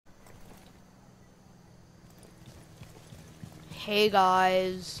Hey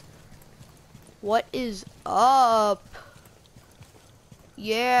guys, what is up?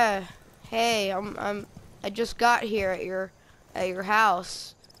 Yeah, hey, I just got here at your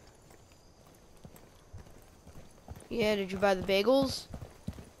house. Yeah, did you buy the bagels?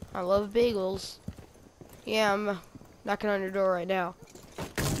 I love bagels. Yeah, I'm knocking on your door right now.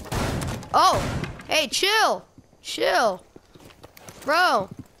 Oh, hey, chill, bro,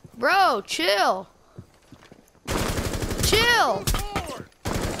 chill.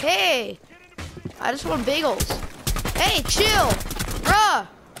 Hey, I just want bagels. Hey, chill, bruh.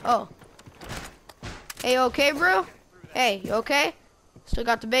 Oh. Hey, you okay, bro? Hey, you okay? Still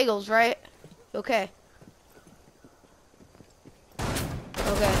got the bagels, right? You okay?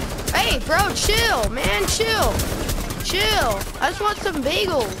 Okay. Hey, bro, chill, man, chill. I just want some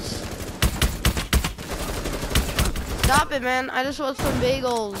bagels. Stop it, man. I just want some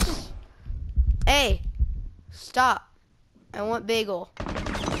bagels. Hey, stop. I want bagel.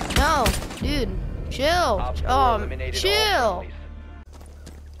 No, dude, chill. Chill.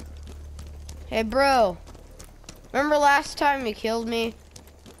 Hey, bro. Remember last time you killed me?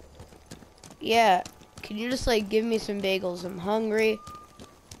 Yeah. Can you just, like, give me some bagels? I'm hungry.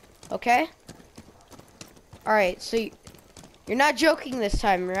 Okay? Alright, so you're not joking this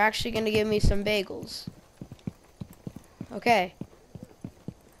time. You're actually gonna give me some bagels. Okay.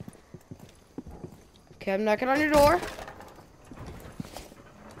 Okay, I'm knocking on your door.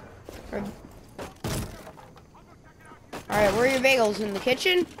 Alright, where are your bagels? In the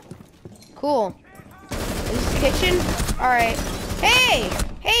kitchen? Cool. Is this the kitchen? Alright. Hey!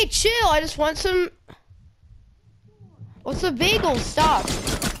 Hey, chill! I just want some... What's the bagels? Stop.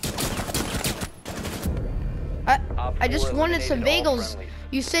 I just wanted some bagels.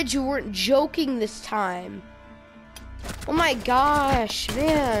 You said you weren't joking this time. Oh my gosh,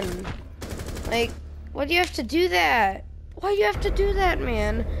 man. Like, why do you have to do that? Why do you have to do that,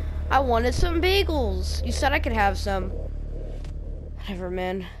 man? I wanted some bagels. You said I could have some. Whatever,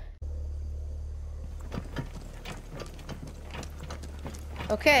 man.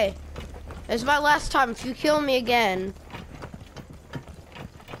 Okay. This is my last time. If you kill me again,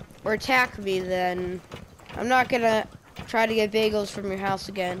 or attack me, then I'm not gonna try to get bagels from your house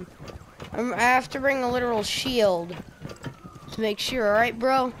again. I have to bring a literal shield to make sure, alright,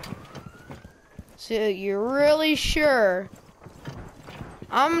 bro? So you're really sure?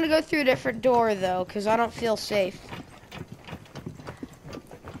 I'm gonna go through a different door, though, because I don't feel safe.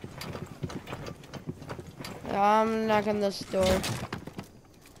 I'm knocking this door.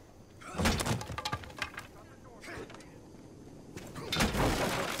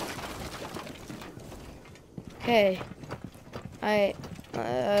 Okay.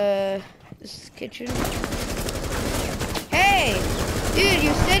 This is the kitchen. Hey! Dude,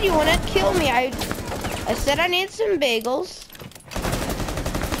 you said you wanted to kill me. I said I need some bagels.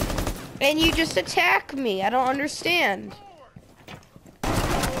 And you just attack me. I don't understand.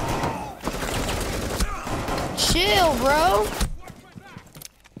 Chill, bro.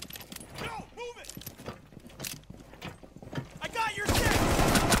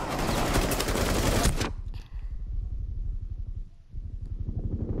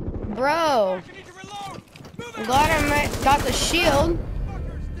 Bro, I'm glad I got the shield.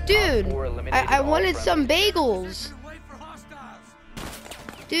 Dude, I wanted some bagels.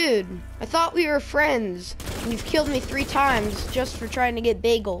 Dude, I thought we were friends. And you've killed me 3 times just for trying to get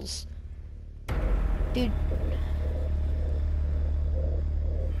bagels. Dude.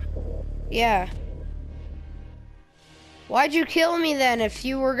 Yeah. Why'd you kill me then if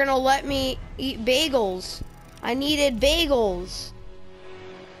you were gonna let me eat bagels? I needed bagels.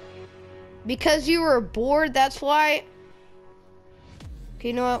 Because you were bored, that's why. Okay,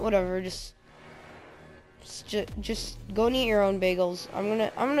 you know what? Whatever. Just go and eat your own bagels. I'm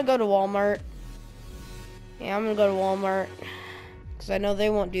gonna go to Walmart. Yeah, I'm gonna go to Walmart because I know they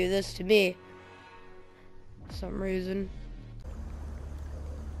won't do this to me for some reason.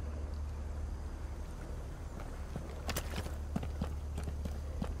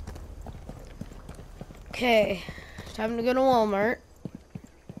 Okay, time to go to Walmart.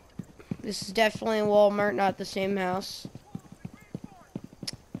 This is definitely a Walmart, not the same house.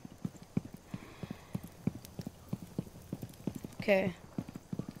 Okay.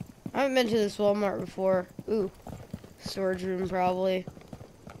 I haven't been to this Walmart before. Ooh. Storage room, probably.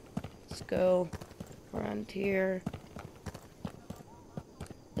 Let's go around here.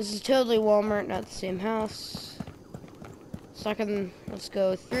 This is totally Walmart, not the same house. So let's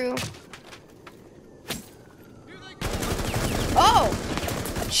go through. Oh!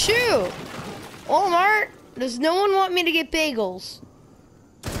 Shoot! Walmart, does no one want me to get bagels?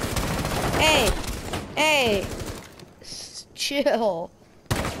 Hey! chill.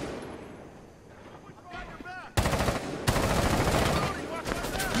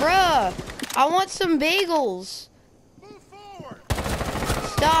 Bruh, I want some bagels.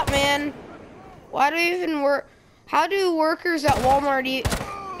 Stop, man. Why do we even work? How do workers at Walmart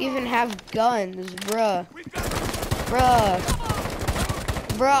even have guns, bruh? Bruh,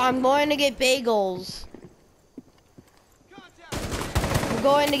 I'm going to get bagels. I'm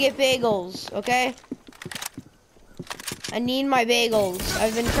going to get bagels, okay? I need my bagels.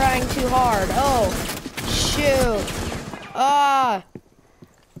 I've been trying too hard. Oh, shoot. I'm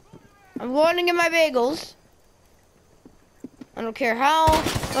going to get my bagels. I don't care how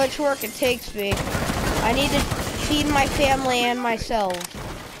much work it takes me. I need to feed my family and myself.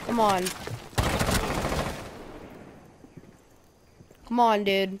 Come on. Come on,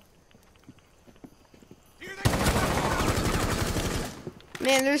 dude.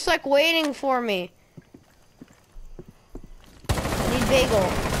 Man, they're just like waiting for me. I need bagel.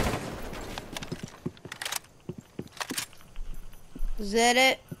 Is that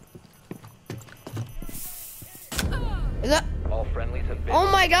it? Is that? All friendlies have been.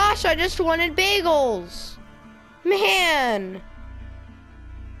 Oh my gosh, I just wanted bagels. Man.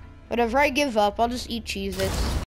 Whatever, I give up. I'll just eat Cheez-Its.